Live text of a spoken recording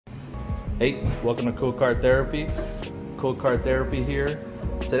Hey, welcome to Cool Card Therapy. Cool Card Therapy here.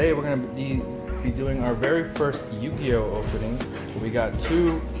 Today we're going to be doing our very first Yu-Gi-Oh opening. We got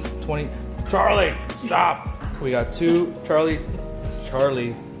two 20... Charlie, stop! We got two... Charlie,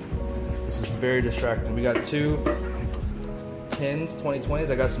 this is very distracting. We got two tins, 2020s.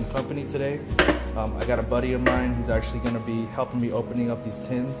 I got some company today. I got a buddy of mine who's actually going to be helping me opening up these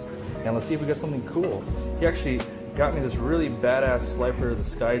tins. And let's see if we got something cool. He actually got me this really badass Slifer, the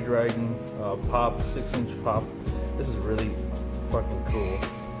Sky Dragon pop, 6-inch pop. This is really fucking cool.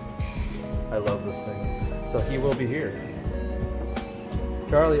 I love this thing. So he will be here.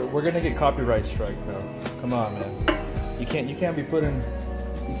 Charlie, we're gonna get copyright strike though. Come on, man. You can't be putting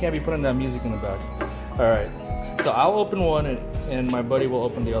that music in the back. All right. So I'll open one and my buddy will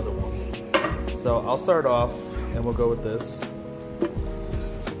open the other one. So I'll start off and we'll go with this.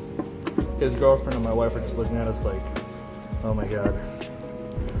 His girlfriend and my wife are just looking at us like, oh my god,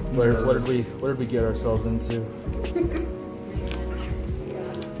 what did we get ourselves into?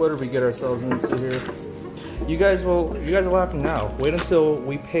 What did we get ourselves into here? You guys are laughing now. Wait until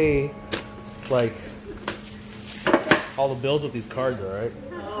we pay like all the bills with these cards, all right?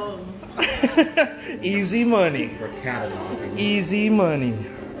 Oh. Easy money. We're cataloging. Easy money.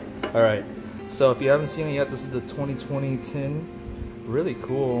 All right. So if you haven't seen it yet, this is the 2020 tin. Really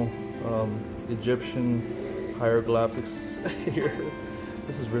cool. Egyptian hieroglyphics here.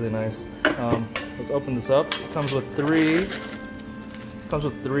 This is really nice. Let's open this up. It comes with three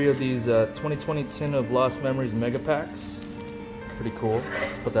of these 2020 Tin of Lost Memories mega packs. Pretty cool.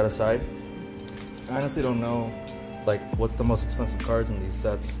 Let's put that aside. I honestly don't know like what's the most expensive cards in these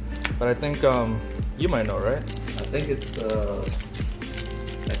sets, but I think you might know, right? I think it's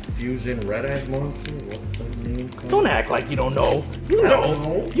Fusion Red Egg Monster. What's the name called? Don't act like you don't know. You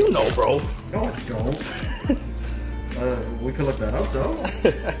know. You know, bro. No, I don't. We could look that up though.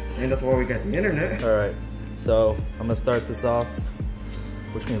 And that's why we got the internet. All right. So I'm gonna start this off.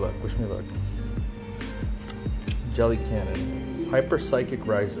 Wish me luck. Wish me luck. Jelly Cannon, Hyper Psychic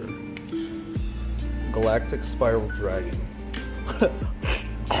Riser, Galactic Spiral Dragon,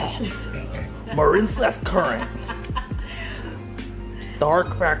 Marine's Current.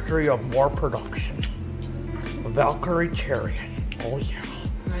 Dark Factory of More Production. Valkyrie Chariot. Oh yeah.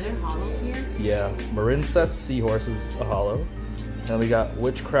 Are there hollows here? Yeah. Marincest Seahorse is a hollow. And we got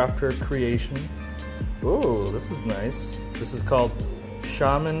Witchcrafter Creation. Ooh, this is nice. This is called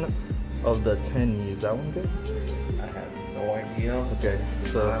Shaman of the 10 Yi. Is that one good? I have no idea. Okay,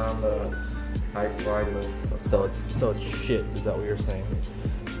 It's so not on the high price list. so it's shit. Is that what you're saying?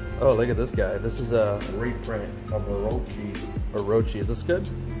 Oh, look at this guy. This is a reprint of Orochi. Orochi. Is this good?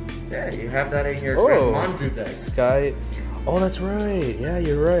 Yeah, you have that in your Oh, Manju deck. Sky. Oh, that's right. Yeah,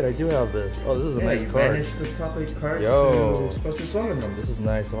 you're right. I do have this. Oh, this is a nice you card. managed the top 8 cards Yo. to special summon them. This is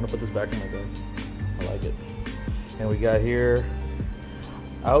nice. I want to put this back in my deck. I like it. And we got here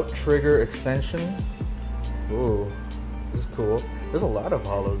Out Trigger Extension. Ooh, this is cool. There's a lot of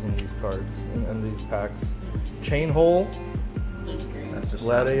hollows in these cards and these packs. Chain Hole,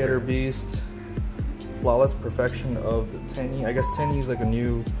 Gladiator Beast, Flawless Perfection of the 10 Yi. I guess 10 Yi is like a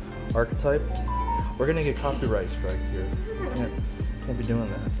new archetype. We're gonna get copyright strike here. Can't be doing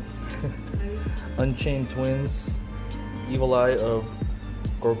that. Unchained Twins, Evil Eye of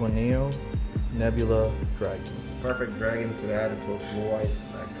Gorgoneo, Nebula Dragon. Perfect dragon to add into a blue ice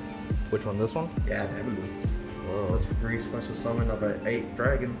deck. Which one? This one? Yeah, Nebula. Whoa. This is free special summon of an 8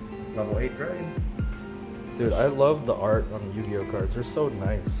 dragon, level 8 dragon. Dude, I love the art on Yu-Gi-Oh cards. They're so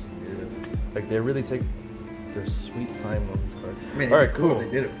nice. Yeah. Like they really take their sweet time on these cards. I mean, all right, cool. cool. They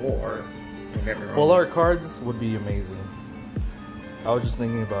did it full art. Don't get me wrong. Full art cards would be amazing. I was just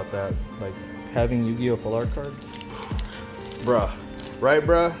thinking about that, like having Yu-Gi-Oh full art cards. Bruh, right,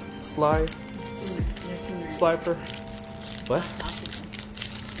 bruh? Slifer. What?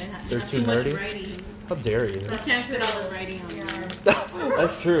 They're too nerdy. How dare you? I can't put all the writing on there.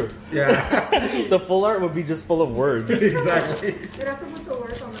 That's true. Yeah. The full art would be just full of words. Exactly. You'd have to put the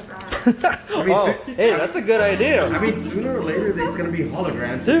words on the back. I mean, Oh, hey, that's a good idea. I mean, sooner or later, it's gonna be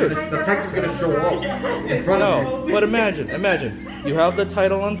holograms. Dude. The text is gonna show up in front of No, you. but imagine, you have the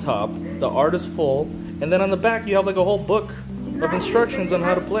title on top, the art is full, and then on the back you have like a whole book of instructions on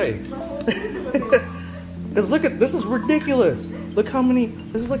how to play. Because look at, this is ridiculous. Look how many,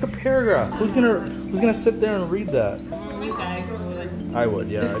 this is like a paragraph. Who's gonna sit there and read that? You guys would. I would,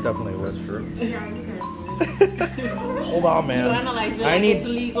 yeah, I definitely would. That's true. Hold on, man. You analyze it I like need it's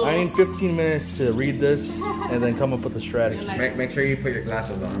legal. 15 minutes to read this and then come up with a strategy. Make sure you put your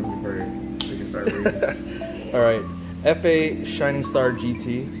glasses on before you can start reading. All right, FA Shining Star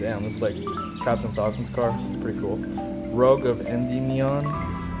GT. Damn, this is like Captain Falcon's car. It's pretty cool. Rogue of Endymion.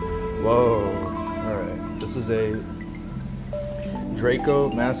 Whoa. Alright. This is a Draco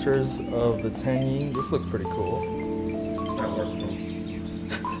Masters of the Tenyi. This looks pretty cool. That works.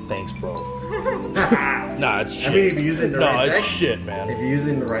 Thanks, bro. Nah, it's shit. I mean, if you're using the right it's deck, shit, if man. you're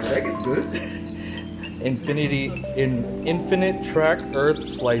using the right deck, it's good. Infinite Track Earth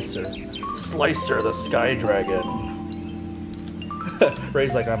Slicer. Slicer, the Sky Dragon.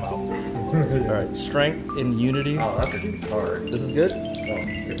 Ray's like, I'm out. Alright, Strength in Unity. Oh, that's a good card. This is good?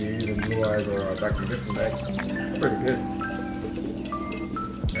 If you're using Blue Eyes or Dr. Different deck, it's pretty good.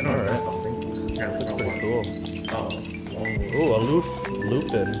 I know Alright. that's something. Yeah, That's it's pretty cool. Oh, Ooh, Aloof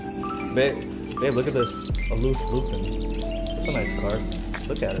Lupin. Babe, look at this. Aloof Lupin. It's a nice card.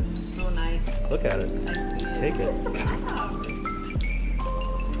 Look at it. So nice. Look at it. Take it.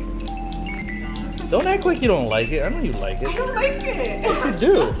 Don't act like you don't like it. I know you like I it. don't like it. Yes, you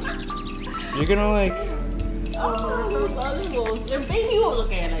do. You're gonna like. Oh, those other wolves. They're baby wolves.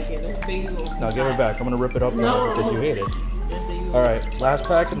 Okay, I like it. They're baby wolves. Now give it back. I'm gonna rip it up now No. because you hate it. They're baby wolves. All right, last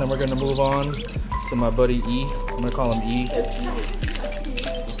pack, and then we're gonna move on to my buddy E. I'm gonna call him E.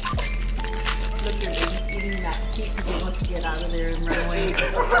 Look, your baby's eating that seat because he wants to get out of there and run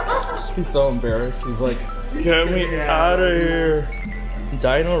away. He's so embarrassed. He's like, get me out of here.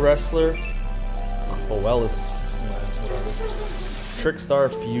 Dino Wrestler. Oh, well, it's whatever. Trickstar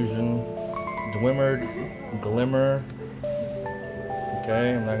Fusion. Dwimmered Glimmer.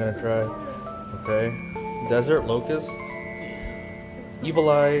 Okay, I'm not gonna try. Okay. Desert Locust. Evil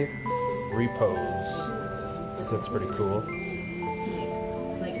Eye Repose. This looks pretty cool.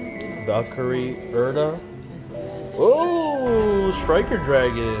 Valkyrie Erda. Oh, Striker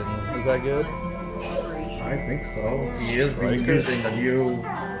Dragon. Is that good? I think so. He is Striker. using the new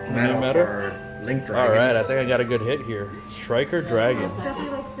meta meta? for Link Dragon. Alright, I think I got a good hit here. Striker Dragon. It's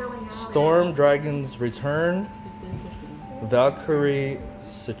definitely like filling out. Storm Dragon's Return. Valkyrie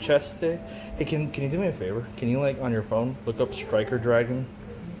Secheste. Hey, can you do me a favor? Can you, like, on your phone, look up Striker Dragon?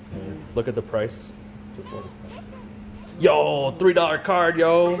 And look at the price. Yo, $3 card,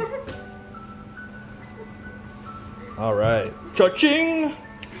 yo! Alright. Cha-ching!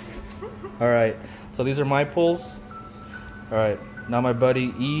 Alright, so these are my pulls. Alright, now my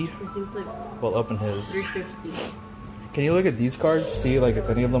buddy E It seems like will open his. 350. Can you look at these cards? See, like, if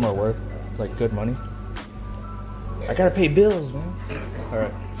any of them are worth, like, good money? I gotta pay bills, man.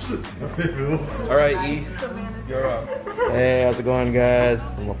 Alright. Alright, E. You're up. Hey, how's it going, guys?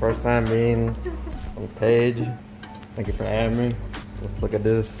 It's my first time being on the page. Thank you for having me. Let's look at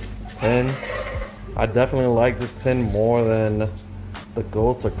this 10. I definitely like this 10 more than the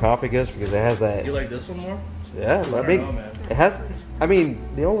gold sarcophagus because it has that. You like this one more? Yeah, I don't mean, know, man. it has. I mean,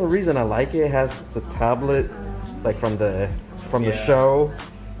 the only reason I like it has the tablet, like from the Yeah. show,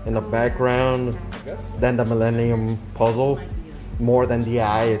 in the background, I guess so. than the Millennium Puzzle, more than the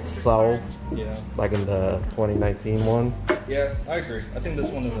eye itself, Yeah. like in the 2019 one. Yeah, I agree. I think this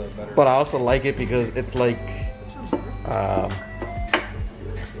one is a better. But I also like it because it's like, how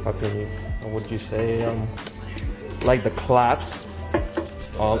can you, what would you say, like the clasp,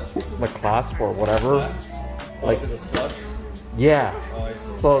 the clasp or whatever. Oh, like- because it's flushed? Yeah. Oh, I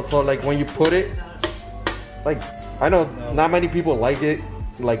see. So like when you put it, like I know No. not many people like it,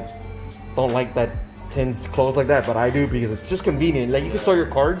 like don't like that tins closed like that, but I do because it's just convenient. Like you can store your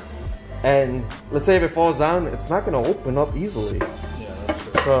cards, and let's say if it falls down, it's not gonna open up easily. Yeah, that's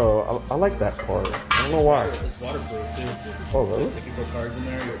true. So I like that part. I don't know why. It's waterproof, too. Oh really? If you put cards in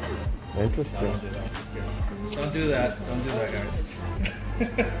there, you're... No, Interesting. don't do that. Just kidding. Don't do that. Don't do that,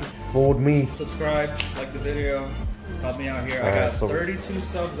 guys. Fooled me. Subscribe, like the video, help me out here. I Alright, got so- 32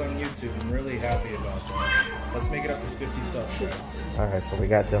 subs on YouTube. I'm really happy about that. Let's make it up to 50 subs, guys. All right, so we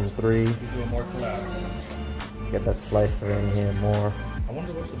got them three. We're doing more collabs. Get that slicer in here more. I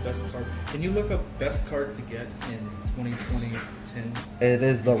wonder what's the best card. Can you look up best card to get in 2020 tins? It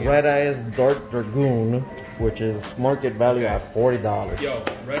is the Red Eyes Dark Dragoon, which is market value at $40. Yo,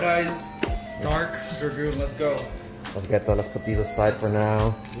 Red Eyes, Dark Dragoon, let's go. Let's get that. Let's put these aside for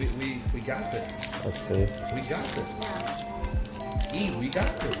now. We got this. Let's see. We got this. E, we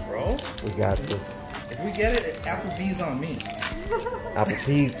got this, bro. We got this. If we get it, Applebee's on me. Apple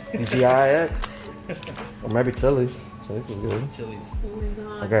Tea, TGIX, or maybe Chili's. Chili's is good. Chili's. Oh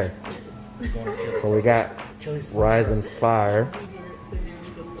my god. Okay, We're going to Chili's. so we got Chili's. Rise and Fire,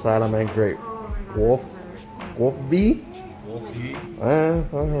 Salamander Grape, Wolf B. Wolfie.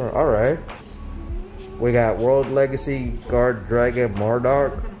 All right. We got World Legacy Guard Dragon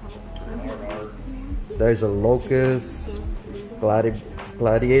Mardark. There's a Locust,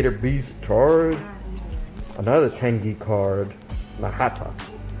 Gladiator Beast Tard, another Tengi card, Nahata.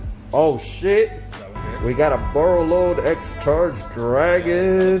 Oh shit! That was good. We got a Borrowload X Charge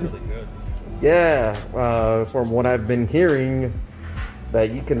Dragon. Really good. Yeah, from what I've been hearing,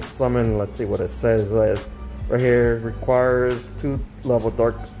 that you can summon, let's see what it says, right here, requires 2 level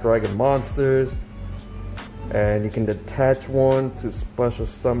Dark Dragon monsters, and you can detach one to special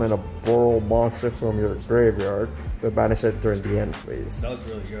summon a Burrow monster from your graveyard, but banish it during the end phase. That looks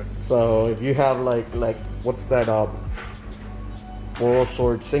really good. So if you have like what's that, Burrow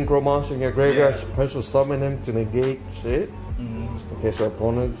Sword Synchro monster in your graveyard, Yeah. special summon him to negate shit in case your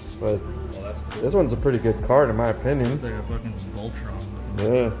opponents, but Oh, that's cool. this one's a pretty good card in my opinion. It's like a fucking Voltron.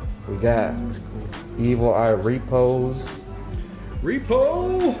 Yeah, we got Evil Eye Repose.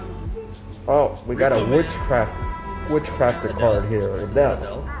 Repo! Oh, we got a Repo Man. Witchcrafter Adele. card here. Adele.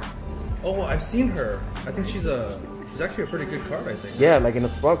 Adele? Oh, I've seen her. I think she's actually a pretty good card, I think. Yeah, like in the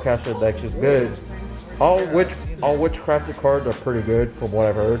spellcaster deck, she's good. All Witchcrafter cards are pretty good from what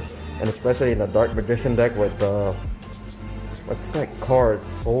I've heard, and especially in the Dark Magician deck with what's that card?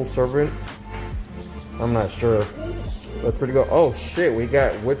 Soul Servants. I'm not sure. That's pretty good. Oh shit, we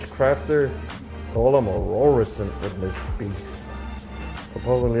got Witchcrafter Golem Auroras in this beast.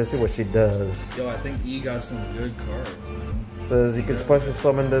 Supposedly, let's see what she does. Yo, I think E got some good cards, man. Says you can special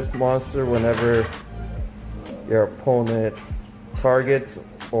summon this monster whenever your opponent targets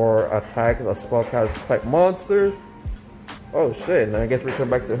or attack a spellcast type monster. Oh shit, and I guess we come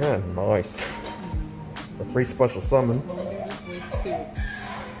back to hand. Nice. A free special summon.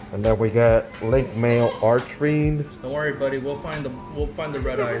 And then we got Link Mail Archfiend. Don't worry, buddy. We'll find the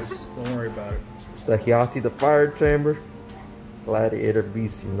red eyes. Don't worry about it. The Hyati the Fire Chamber. Gladiator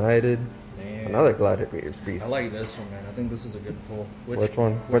Beast United. Damn. Another Gladiator Beast. I like this one, man. I think this is a good pull. Which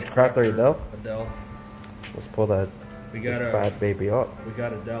one? Witchcrafter Adele? Adele. Let's pull that We got bad baby up. We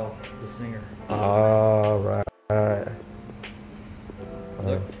got Adele, the singer. Alright.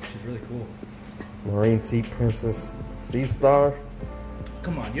 Look, she's really cool. Marine Sea Princess Sea Star.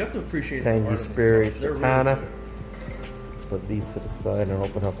 Come on, you have to appreciate Tangy the art of these Spirit cards. They're Katana. really Let's put these to the side and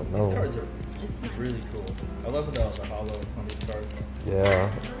open up good. another These one. cards are really cool. I love the hollow on these cards.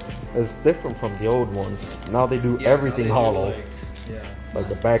 Yeah. It's different from the old ones. Now they do Yeah, everything now they do, hollow. yeah. Like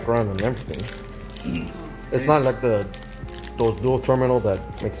the background and everything. It's not like those dual terminal that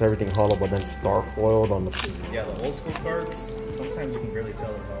makes everything hollow but then star foiled on the. Yeah, the old school cards, sometimes you can barely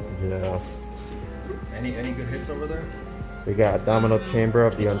tell they're hollow. Yeah. Any good hits over there? We got Domino Chamber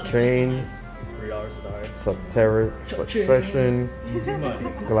of the Unchained, $3 a die. Subterra Succession, Easy money.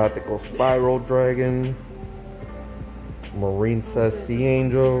 Galactical Spiral Dragon, Marine Says Sea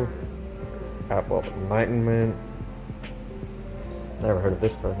Angel, Apple of Enlightenment. Never heard of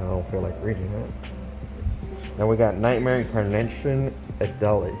this card, I don't feel like reading it. Then we got Nightmare Incarnation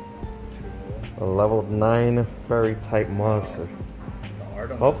Adeli, a level 9 fairy type monster. The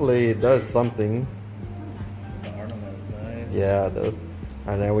art on Hopefully it does something. The art on that is nice. Yeah, dude.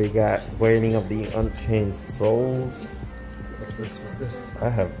 And then we got Wailing of the Unchained Souls. What's this? What's this? I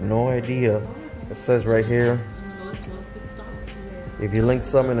have no idea. It says right here, if you link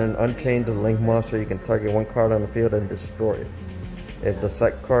summon an Unchained Link monster, you can target one card on the field and destroy it. If the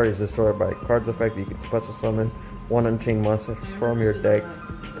set card is destroyed by a card's effect, you can special summon one Unchained monster from your deck.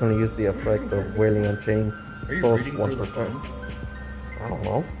 You can use the effect of Wailing Unchained Are you Souls reading once through the per turn. phone? I don't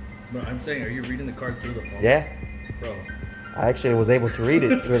know. No, I'm saying, are you reading the card through the phone? Yeah, Bro. I actually was able to read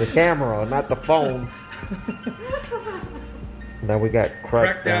it through the camera, not the phone. Now we got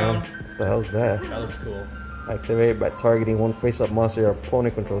Crackdown. What the hell's that? That looks cool. Activated by targeting one face-up monster your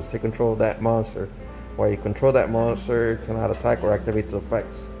opponent controls. Take control of that monster. While you control that monster, it cannot attack or activate its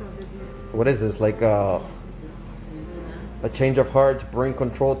effects. What is this? Like a change of hearts, bring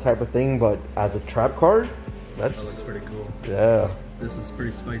control type of thing, but as a trap card? That's, That looks pretty cool. yeah. This is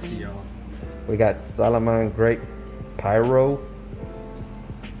pretty spicy, y'all. We got Salaman Great Pyro,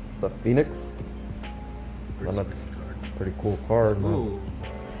 the Phoenix. Pretty Well, spicy card. Pretty cool card, man. Ooh.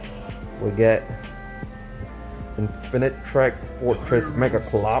 We get Infinite Trek Fortress Mega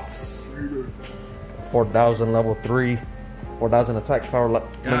Clops. 4,000 level 3. 4,000 attack power level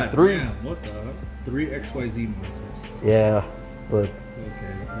God 3. damn, what the? 3 XYZ monsters. Yeah, but Okay.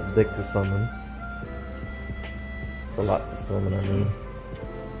 That's dick to summon. It's a lot to summon, I mean.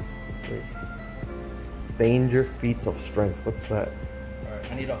 Wait. Danger Feats of Strength. What's that?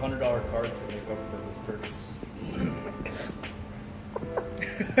 Alright, I need a $100 card to make up for this purchase.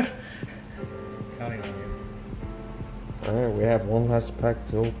 Counting on you. Alright, we have one last pack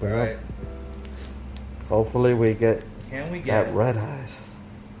to open Alright. up. Hopefully we get Can we get that red eyes.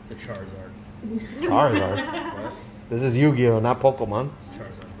 the Charizard? Charizard. What? This is Yu-Gi-Oh, not Pokemon. It's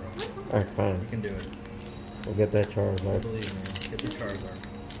Charizard, bro. Alright, We fine. can do it. We'll get that I Charizard. believe me. Get the Charizard.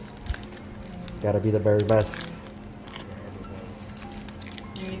 Gotta be the very best.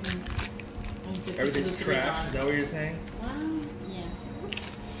 Everything's trash. Is that what you're saying? Well, yes.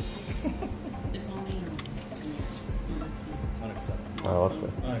 It's only. Unacceptable. Oh, let's see.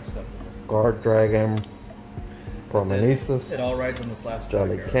 Unacceptable. Guard Dragon, That's Prometheus, It all rides on this last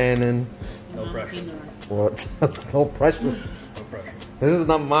Jelly track, Cannon. No pressure. What? That's no pressure. No pressure. This is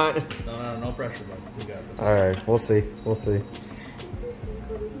not mine. No pressure, bud. We got this. Alright, we'll see. We'll see.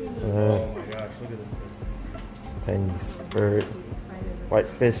 Oh my gosh, look at this kid. Tangy Spirit.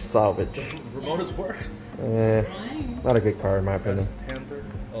 Whitefish Salvage. Remote is worse. Not a good card in my opinion. Best Panther.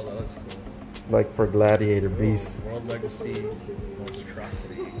 Oh, that looks cool. Like for Gladiator Beast. World Legacy.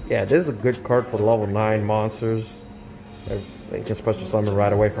 Monstrosity. Yeah, this is a good card for level 9 monsters. They can special summon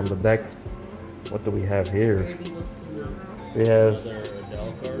right away from the deck. What do we have here? We have... Another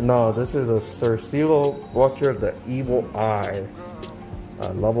Adele card. No, this is a Cercilo Watcher of the Evil Eye.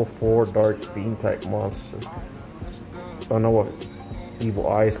 Level 4 Dark Fiend type monster. Don't know what Evil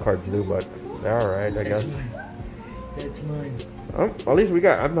Eyes cards do, but they're alright, I guess. That's mine. At least we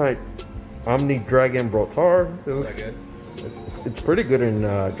got Omni Dragon Brotar. Is that good? It's pretty good in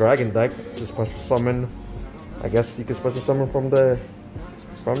Dragon deck. To special summon. I guess you can special summon from the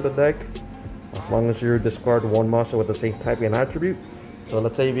deck. As long as you discard one monster with the same type and attribute. So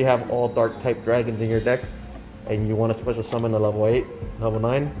let's say if you have all dark type dragons in your deck and you want to special summon a level 8, level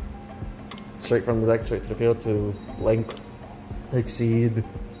 9, straight from the deck, straight to the field to Link, Exceed,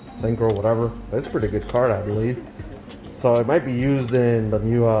 Synchro, whatever. That's a pretty good card, I believe. So it might be used in the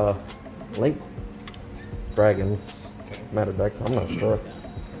new Link Dragons meta deck. I'm not sure.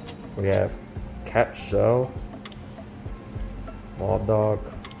 We have Cat Shell, Maw Dog,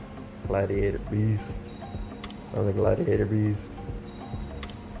 Gladiator Beast, another Gladiator Beast.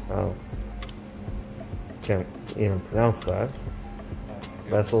 Oh, can't even pronounce that.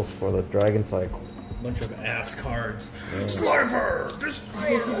 Vessels for the Dragon Cycle. Bunch of ass cards. Slifer!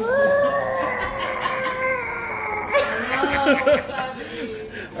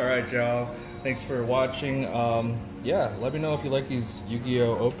 Alright, y'all. Thanks for watching. Yeah, let me know if you like these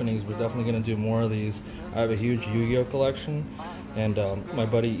Yu-Gi-Oh openings. We're definitely going to do more of these. I have a huge Yu-Gi-Oh collection. And my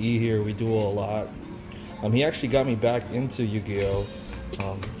buddy E here, we duel a lot. He actually got me back into Yu-Gi-Oh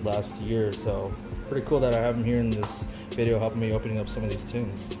last year. So pretty cool that I have him here in this video helping me opening up some of these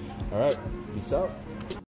tins. Alright, peace out.